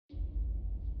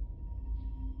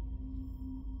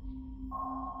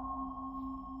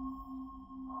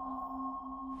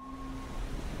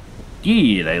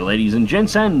G'day ladies and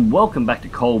gents, and welcome back to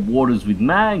Cold Waters with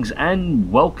Mags,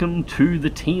 and welcome to the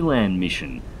TLAM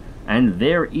mission. And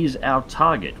there is our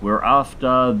target. We're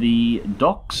after the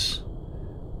docks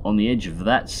on the edge of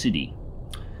that city.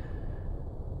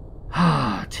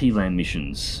 TLAM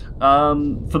missions.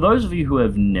 For those of you who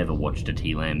have never watched a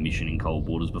TLAM mission in Cold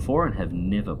Waters before and have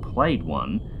never played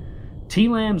one,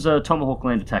 TLAMs are Tomahawk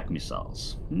land attack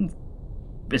missiles.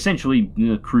 Essentially,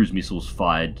 cruise missiles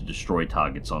fired to destroy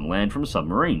targets on land from a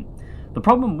submarine. The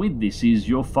problem with this is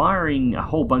you're firing a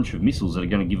whole bunch of missiles that are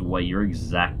going to give away your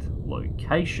exact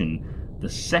location the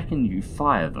second you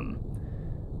fire them.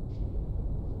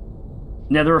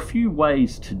 Now, there are a few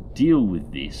ways to deal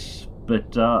with this,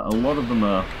 but a lot of them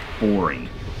are boring.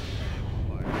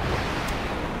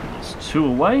 There's 2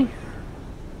 away,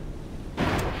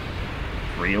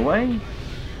 3 away,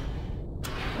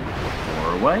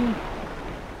 4 away.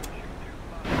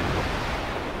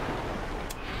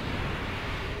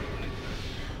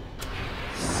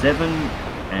 7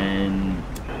 and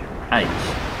 8.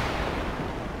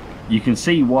 You can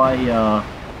see why it's got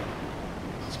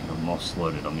a moss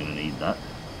loaded, I'm going to need that.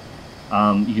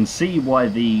 You can see why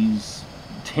these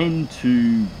tend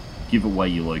to give away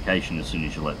your location as soon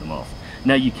as you let them off.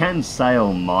 Now, you can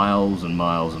sail miles and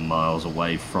miles and miles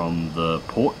away from the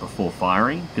port before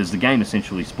firing, because the game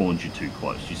essentially spawns you too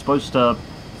close. You're supposed to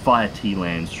fire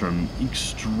TLAMs from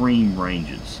extreme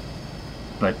ranges,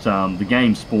 but the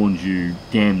game spawns you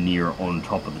damn near on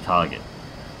top of the target,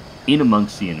 in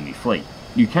amongst the enemy fleet.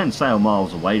 You can sail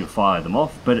miles away to fire them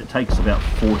off, but it takes about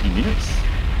 40 minutes.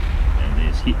 And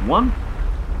there's hit 1,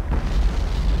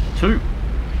 2.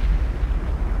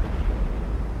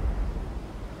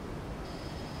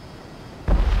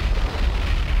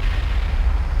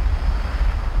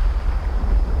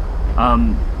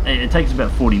 It takes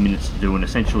about 40 minutes to do and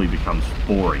essentially becomes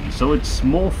boring, so it's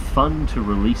more fun to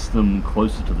release them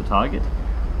closer to the target,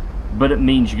 but it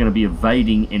means you're going to be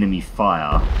evading enemy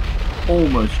fire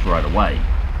almost right away.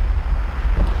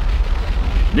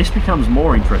 This becomes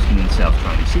more interesting in the South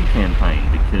China Sea campaign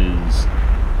because,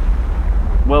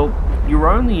 well, you're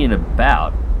only in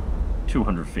about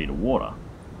 200 feet of water.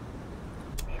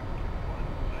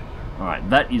 Alright,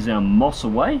 that is our moss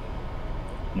away.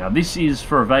 Now, this is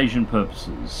for evasion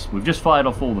purposes. We've just fired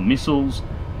off all the missiles.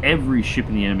 Every ship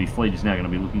in the enemy fleet is now going to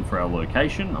be looking for our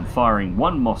location. I'm firing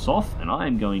 1 moss off, and I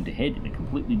am going to head in a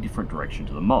completely different direction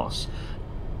to the moss.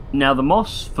 Now, the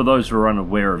moss, for those who are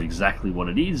unaware of exactly what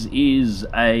it is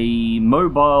a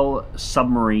mobile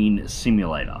submarine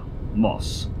simulator.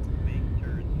 MOS.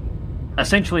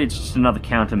 Essentially, it's just another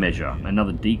countermeasure,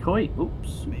 another decoy.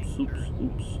 Oops, oops, oops,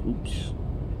 oops, oops.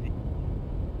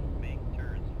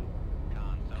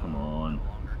 Come on.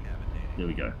 There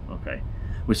we go. Okay.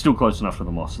 We're still close enough to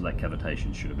the moss, so that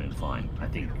cavitation should have been fine. I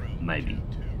think. Maybe.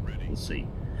 We'll see.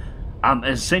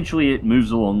 Essentially, it moves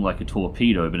along like a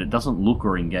torpedo, but it doesn't look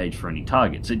or engage for any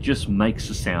targets. It just makes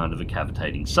the sound of a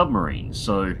cavitating submarine.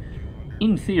 So,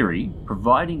 in theory,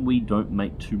 providing we don't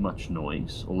make too much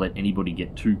noise or let anybody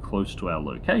get too close to our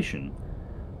location,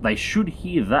 they should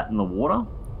hear that in the water,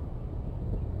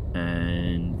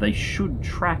 and they should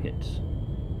track it.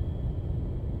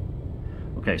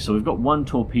 Okay, so we've got 1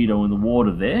 torpedo in the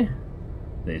water there.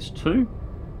 There's 2.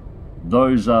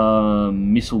 Those are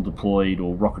missile deployed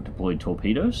or rocket deployed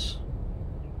torpedoes.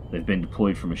 They've been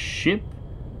deployed from a ship.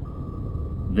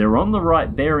 They're on the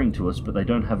right bearing to us, but they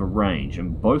don't have a range,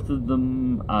 and both of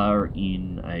them are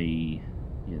in a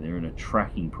they're in a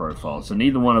tracking profile. So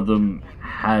neither one of them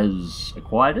has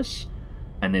acquired us,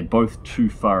 and they're both too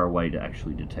far away to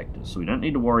actually detect us. So we don't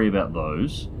need to worry about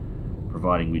those,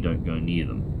 providing we don't go near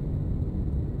them.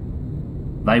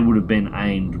 They would have been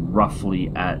aimed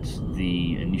roughly at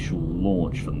the initial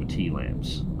launch from the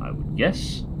TLAMs, I would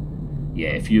guess. Yeah,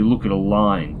 if you look at a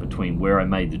line between where I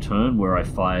made the turn, where I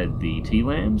fired the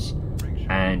TLAMs,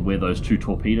 and where those 2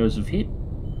 torpedoes have hit,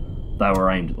 they were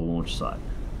aimed at the launch site.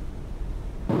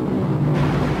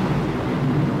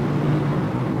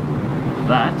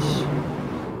 That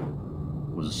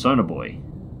was a sonar buoy.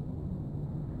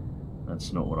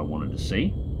 That's not what I wanted to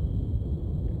see.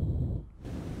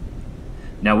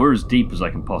 Now, we're as deep as I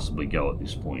can possibly go at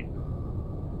this point.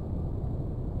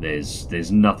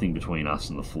 There's nothing between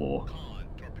us and the floor.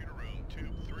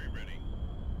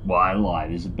 Well, I lie,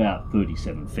 there's about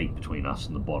 37 feet between us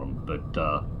and the bottom, but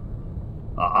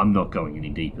I'm not going any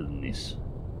deeper than this.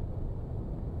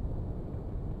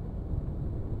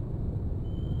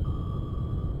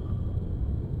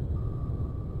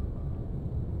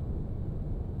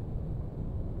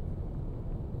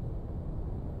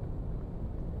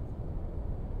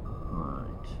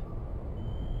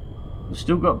 We've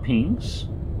still got pings.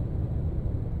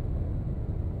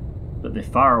 but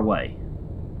they're far away.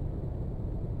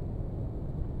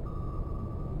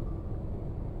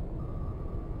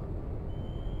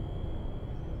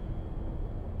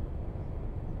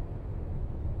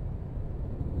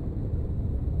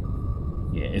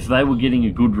 Yeah, if they were getting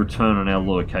a good return on our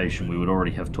location, we would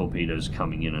already have torpedoes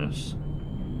coming in at us.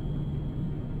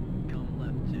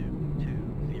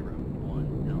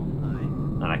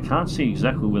 And I can't see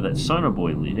exactly where that sonar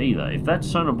buoy lit either. If that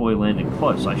sonar buoy landed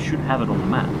close, I should have it on the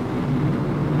map.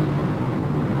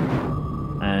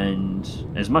 And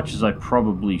as much as I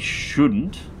probably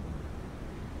shouldn't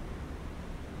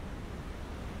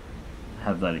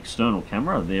have that external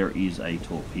camera, there is a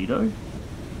torpedo.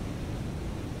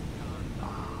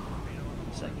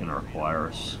 Is that going to require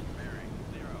us?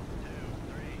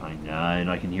 I know, and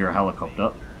I can hear a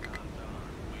helicopter.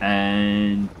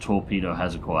 And torpedo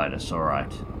has acquired us,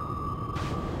 alright.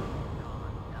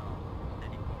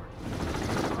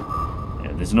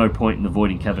 Yeah, there's no point in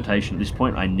avoiding cavitation at this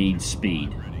point. I need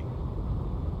speed.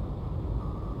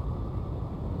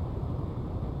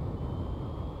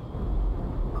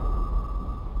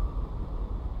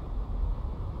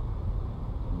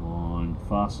 Come on,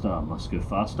 faster. Must go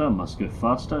faster, must go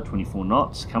faster. 24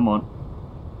 knots, come on.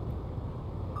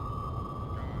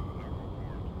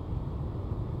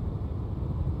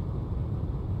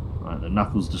 The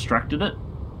knuckles distracted it.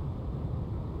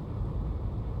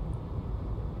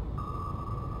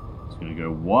 It's going to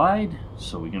go wide,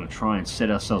 so we're going to try and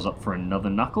set ourselves up for another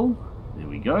knuckle. There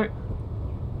we go.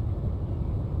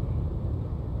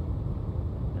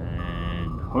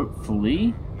 And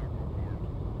hopefully...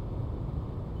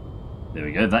 There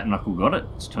we go, that knuckle got it.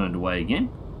 It's turned away again.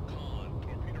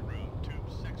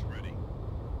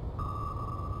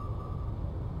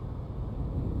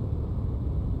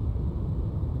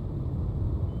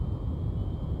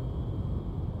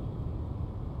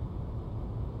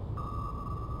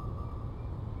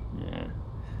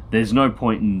 There's no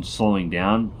point in slowing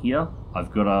down here. I've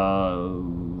got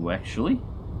to... actually...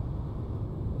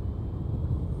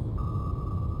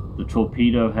 The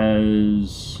torpedo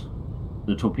has...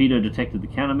 The torpedo detected the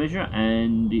countermeasure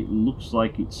and it looks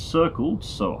like it's circled,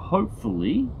 so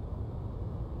hopefully...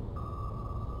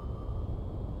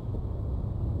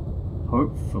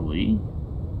 Hopefully...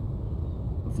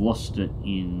 I've lost it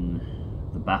in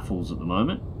the baffles at the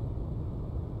moment.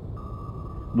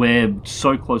 We're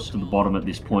so close to the bottom at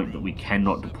this point that we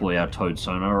cannot deploy our towed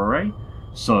sonar array,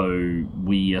 so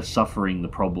we are suffering the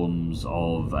problems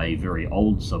of a very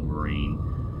old submarine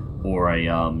or a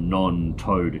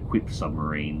non-towed equipped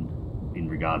submarine in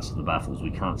regards to the baffles.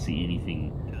 We can't see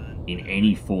anything in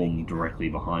any form directly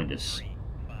behind us,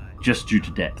 just due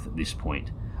to depth at this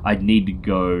point. I'd need to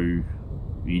go...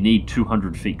 You need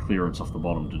 200 feet clearance off the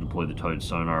bottom to deploy the towed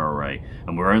sonar array,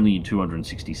 and we're only in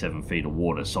 267 feet of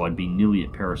water, so I'd be nearly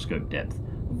at periscope depth,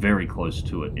 very close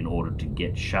to it, in order to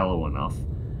get shallow enough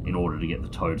in order to get the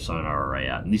towed sonar array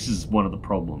out. And this is one of the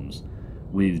problems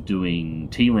with doing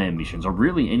TLAM missions, or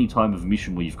really any type of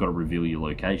mission where you've got to reveal your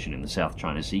location in the South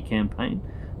China Sea campaign.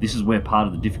 This is where part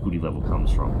of the difficulty level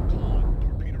comes from.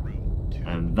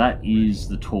 And that is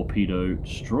the torpedo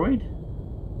destroyed.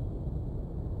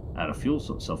 Out of fuel,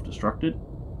 so it's self-destructed.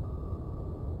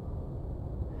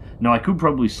 Now I could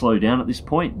probably slow down at this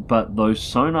point, but those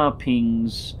sonar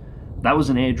pings, that was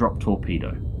an airdrop torpedo.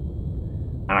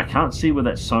 And I can't see where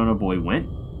that sonar buoy went,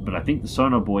 but I think the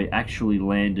sonar buoy actually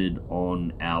landed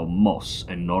on our moss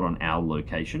and not on our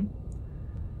location.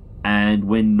 And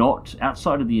we're not,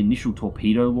 outside of the initial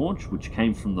torpedo launch, which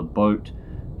came from the boat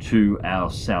to our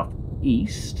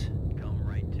southeast,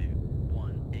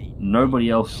 nobody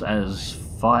else has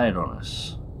fired on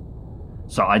us.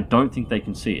 So I don't think they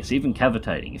can see us, even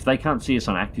cavitating. If they can't see us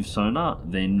on active sonar,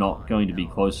 they're not going to be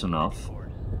close enough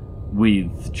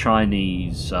with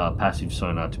Chinese passive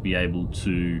sonar to be able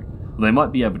to... Well, they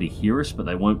might be able to hear us, but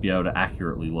they won't be able to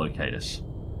accurately locate us.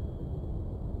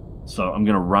 So I'm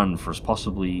going to run for as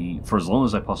long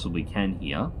as I possibly can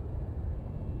here,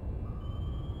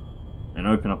 and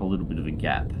open up a little bit of a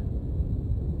gap.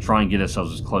 Try and get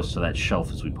ourselves as close to that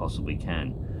shelf as we possibly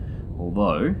can.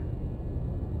 Although,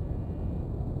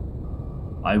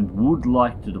 I would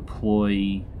like to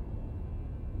deploy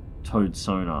towed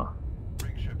sonar.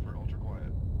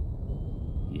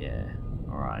 Yeah,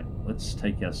 alright. Let's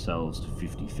take ourselves to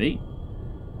 50 feet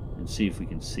and see if we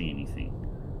can see anything.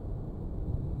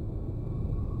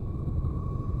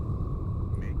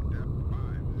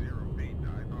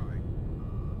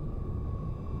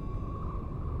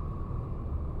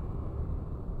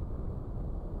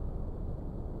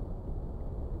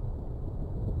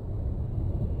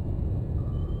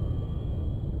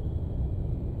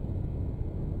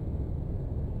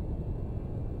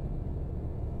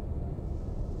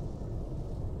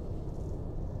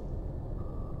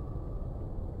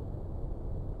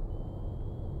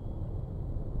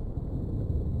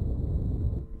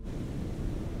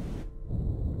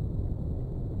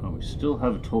 we still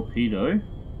have a torpedo.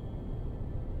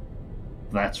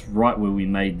 That's right where we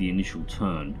made the initial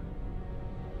turn.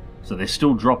 So they're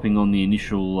still dropping on the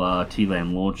initial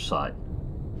TLAM launch site.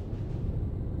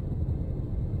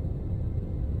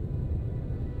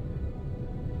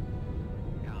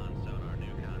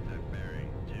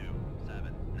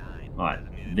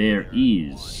 Alright, there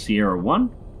is Sierra 1.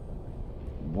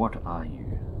 What are you?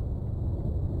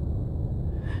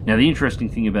 Now the interesting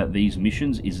thing about these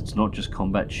missions is it's not just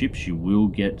combat ships, you will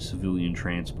get civilian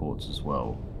transports as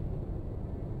well.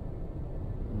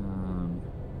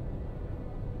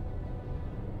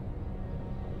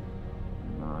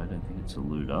 No, I don't think it's a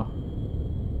looter.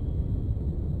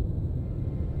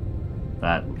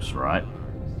 That looks right.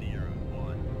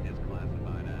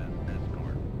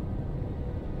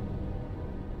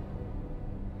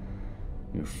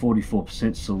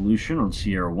 44% solution on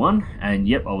Sierra 1, and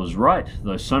yep, I was right.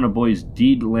 Those sonar buoys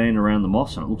did land around the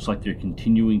Moss, and it looks like they're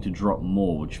continuing to drop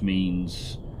more, which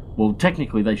means, well,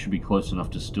 technically they should be close enough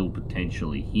to still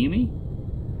potentially hear me.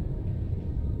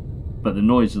 But the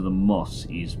noise of the Moss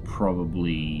is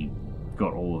probably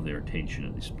got all of their attention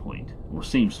at this point, or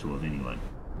seems to have anyway.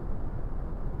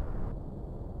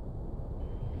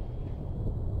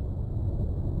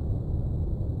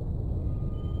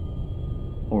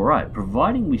 Alright,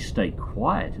 providing we stay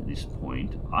quiet at this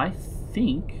point, I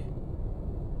think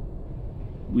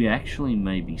we actually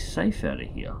may be safe out of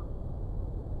here.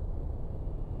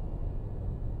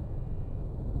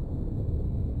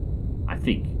 I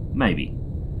think, maybe.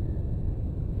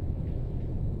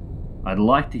 I'd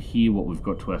like to hear what we've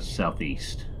got to our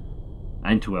southeast.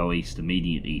 And to our east,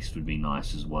 immediate east would be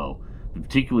nice as well. But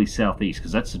particularly southeast,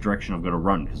 because that's the direction I've got to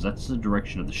run, because that's the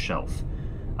direction of the shelf.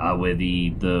 Where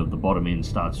the bottom end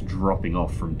starts dropping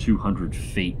off from 200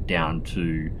 feet down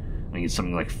to, I think it's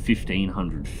something like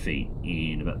 1,500 feet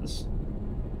in about this.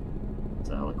 It's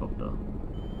a helicopter.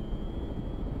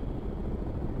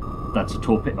 That's a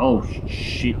torpedo. Oh,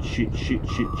 shit.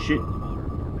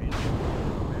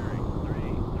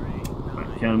 Right,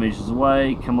 countermeasures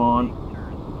away, come on.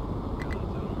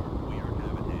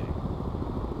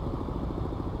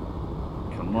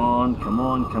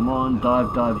 Come on,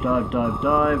 dive.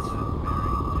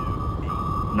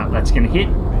 No, that's gonna hit.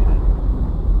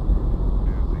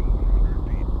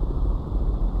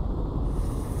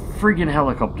 Friggin'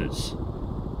 helicopters.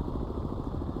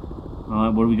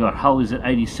 Alright, what do we got? Hull is at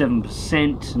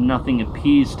 87%, nothing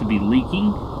appears to be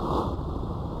leaking.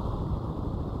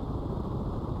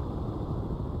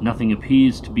 Nothing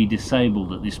appears to be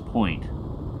disabled at this point.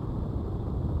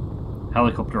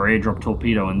 Helicopter airdrop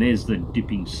torpedo, and there's the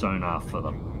dipping sonar for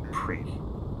the prick.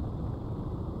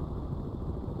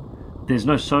 There's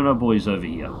no sonar buoys over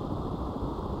here.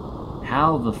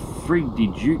 How the frig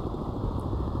did you...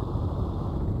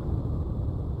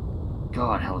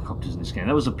 God, helicopters in this game.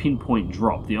 That was a pinpoint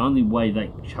drop. The only way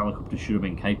that helicopter should have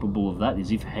been capable of that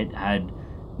is if it had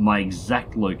my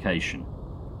exact location.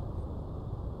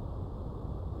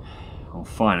 Oh,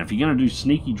 fine. If you're going to do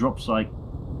sneaky drops like...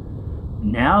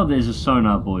 Now there's a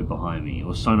sonar buoy behind me,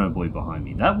 or sonar buoy behind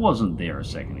me. That wasn't there a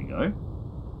second ago.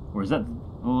 Or is that...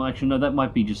 Oh, actually, no, that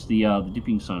might be just the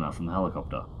dipping sonar from the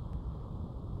helicopter.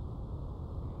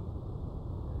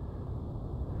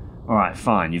 Alright,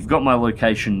 fine. You've got my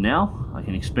location now. I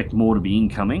can expect more to be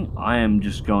incoming. I am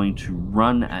just going to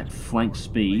run at flank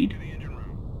speed.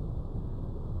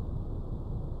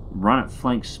 Run at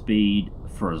flank speed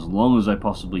for as long as I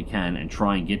possibly can and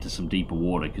try and get to some deeper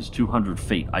water, because 200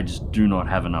 feet, I just do not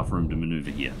have enough room to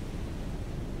maneuver here.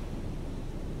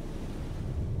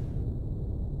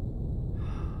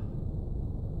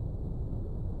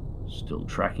 Still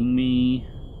tracking me.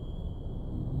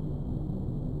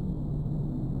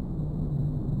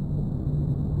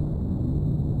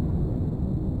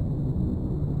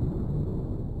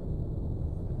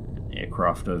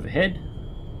 Aircraft overhead.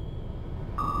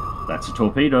 That's a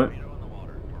torpedo.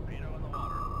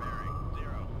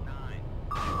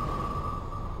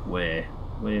 Where?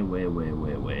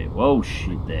 Whoa,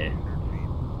 shit there.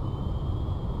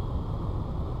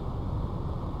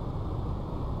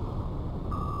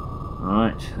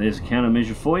 Alright, there's a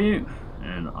countermeasure for you.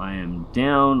 And I am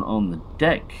down on the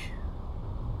deck.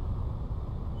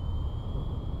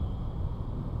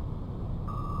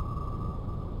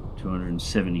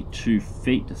 ...272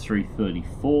 feet to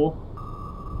 334.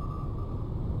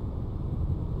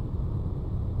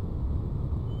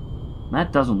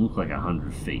 That doesn't look like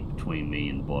 100 feet between me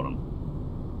and the bottom.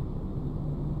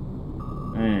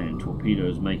 And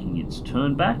torpedo's making its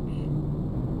turn back.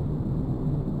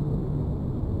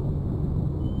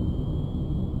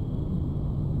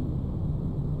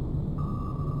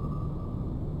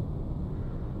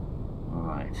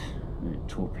 Alright.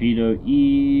 torpedo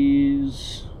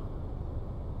is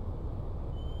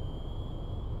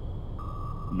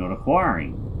not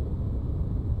acquiring.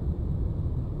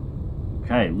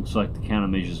 Okay, looks like the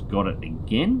countermeasures got it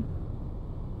again.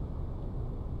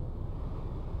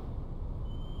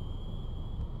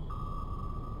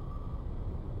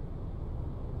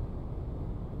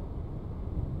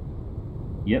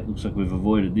 Yep, looks like we've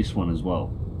avoided this one as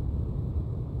well.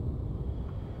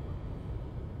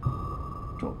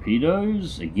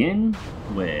 Torpedoes again,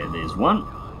 where there's one.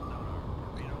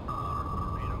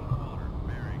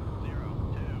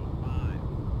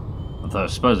 Although I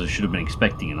suppose I should have been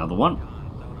expecting another one.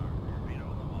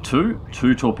 Two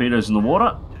torpedoes in the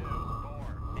water.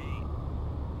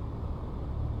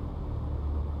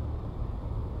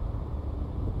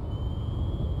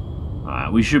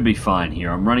 Alright, we should be fine here.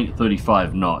 I'm running at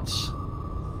 35 knots.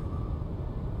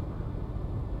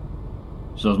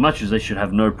 So as much as they should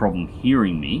have no problem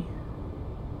hearing me,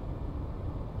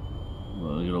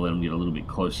 well, I've got to let them get a little bit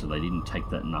closer. They didn't take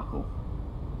that knuckle.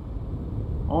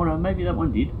 Oh no, maybe that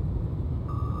one did.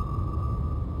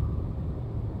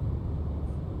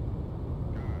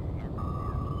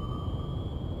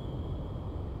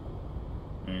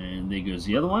 And there goes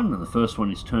the other one, and the first one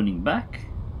is turning back.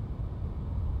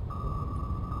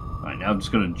 Alright, now I'm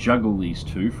just going to juggle these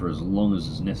two for as long as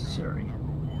is necessary.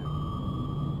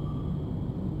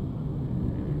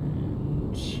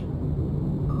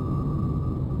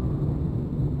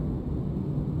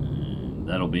 And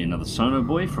that'll be another sono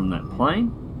buoy from that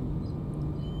plane.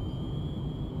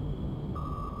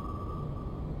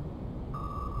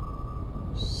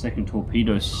 Second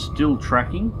torpedo still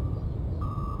tracking.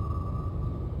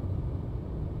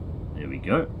 There we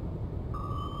go.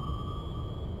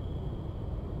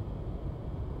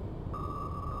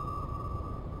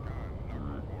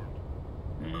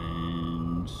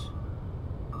 And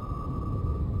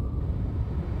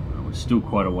we're still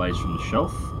quite a ways from the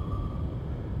shelf.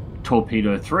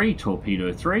 Torpedo 3,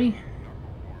 torpedo 3.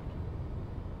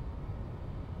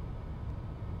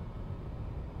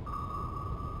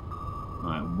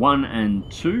 Alright, 1 and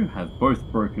 2 have both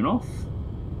broken off.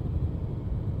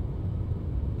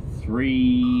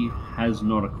 3 has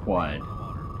not acquired.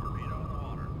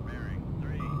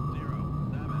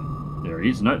 There it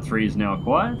is. No, 3 is now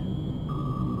acquired.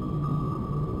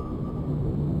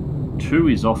 2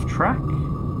 is off track.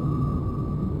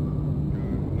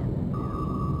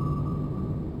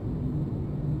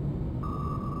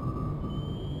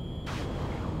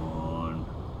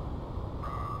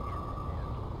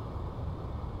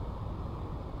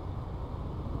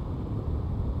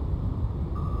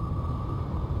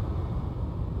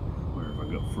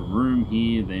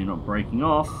 Here, they're not breaking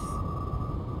off.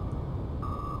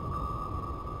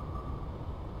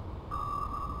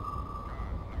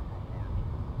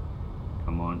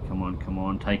 Come on, come on, come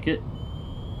on, take it.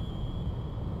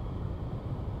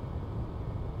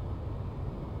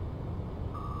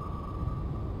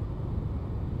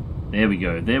 There we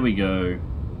go, there we go.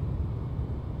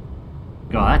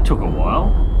 God, that took a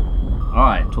while.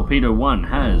 Alright, torpedo 1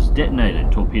 has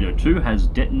detonated. Torpedo 2 has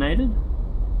detonated.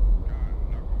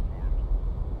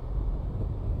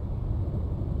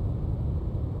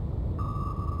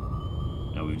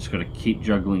 Just got to keep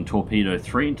juggling torpedo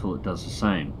 3 until it does the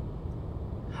same.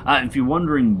 If you're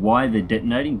wondering why they're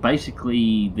detonating,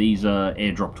 basically these are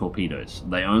airdrop torpedoes.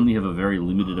 They only have a very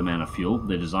limited amount of fuel.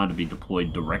 They're designed to be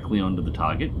deployed directly onto the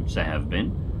target, which they have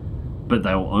been, but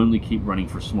they will only keep running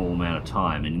for a small amount of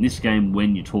time. And in this game,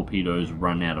 when your torpedoes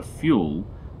run out of fuel,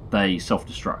 they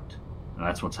self-destruct. And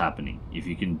that's what's happening. If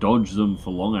you can dodge them for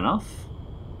long enough,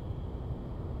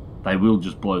 they will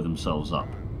just blow themselves up.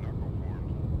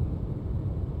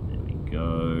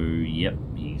 Go, yep,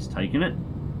 he's taken it.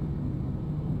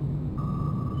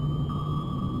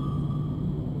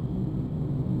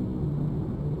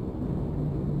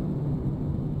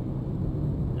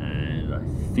 And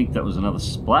I think that was another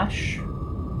splash.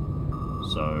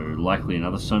 So likely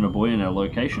another sonar buoy in our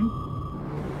location.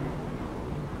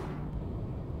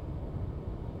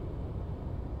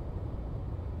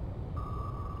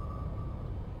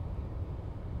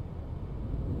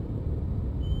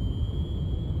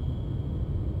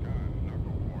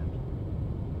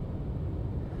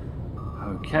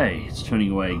 Okay, it's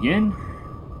turning away again,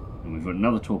 and we've got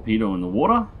another torpedo in the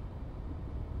water.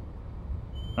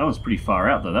 That one's pretty far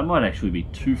out though. That might actually be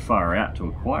too far out to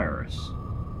acquire us.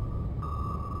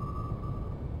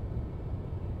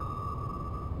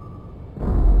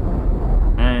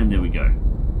 And there we go.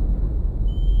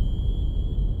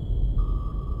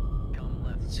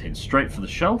 Let's head straight for the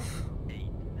shelf.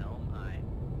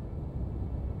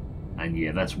 And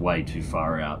yeah, that's way too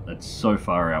far out. That's so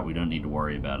far out we don't need to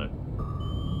worry about it.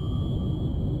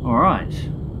 Alright.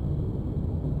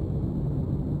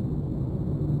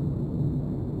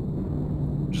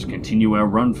 Just continue our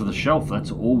run for the shelf.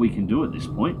 That's all we can do at this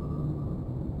point.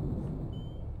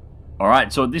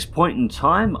 Alright, so at this point in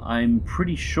time, I'm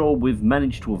pretty sure we've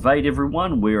managed to evade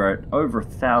everyone. We're at over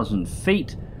 1,000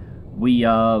 feet. We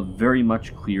are very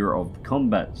much clear of the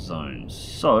combat zones.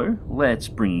 So, let's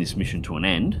bring this mission to an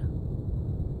end.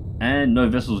 And no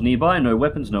vessels nearby, no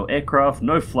weapons, no aircraft,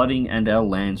 no flooding, and our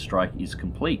land strike is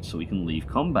complete, so we can leave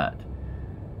combat.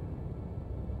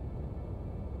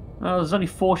 There's only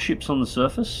 4 ships on the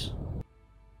surface.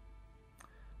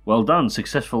 Well done,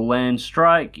 successful land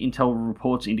strike. Intel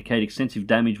reports indicate extensive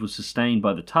damage was sustained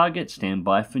by the target. Stand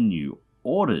by for new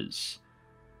orders.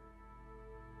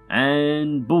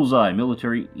 And bullseye,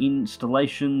 military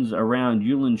installations around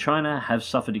Yulin, China have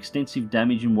suffered extensive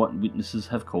damage in what witnesses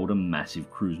have called a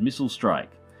massive cruise missile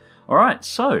strike. Alright,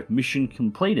 so, mission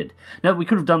completed. Now, we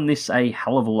could have done this a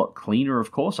hell of a lot cleaner,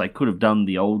 of course. I could have done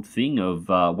the old thing of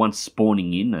once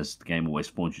spawning in, as the game always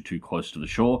spawns you too close to the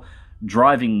shore,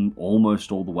 driving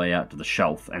almost all the way out to the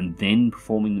shelf and then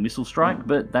performing the missile strike,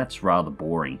 but that's rather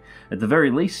boring. At the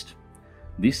very least,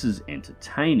 this is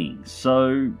entertaining.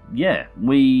 So, yeah,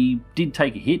 we did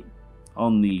take a hit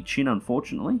on the chin,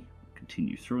 unfortunately.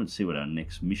 Continue through and see what our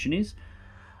next mission is.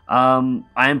 I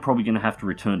am probably going to have to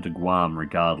return to Guam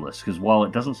regardless, because while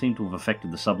it doesn't seem to have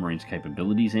affected the submarine's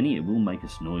capabilities any, it will make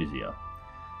us noisier.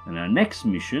 And our next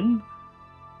mission,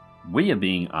 we are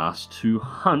being asked to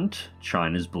hunt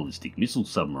China's ballistic missile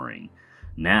submarine.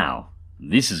 Now,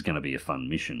 this is going to be a fun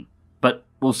mission, but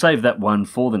we'll save that one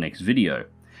for the next video.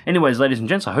 Anyways, ladies and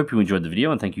gents, I hope you enjoyed the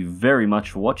video, and thank you very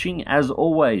much for watching. As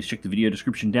always, check the video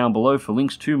description down below for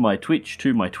links to my Twitch,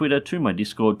 to my Twitter, to my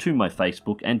Discord, to my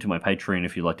Facebook, and to my Patreon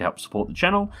if you'd like to help support the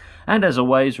channel. And as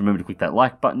always, remember to click that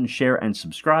like button, share, and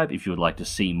subscribe if you would like to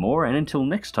see more. And until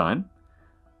next time,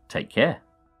 take care.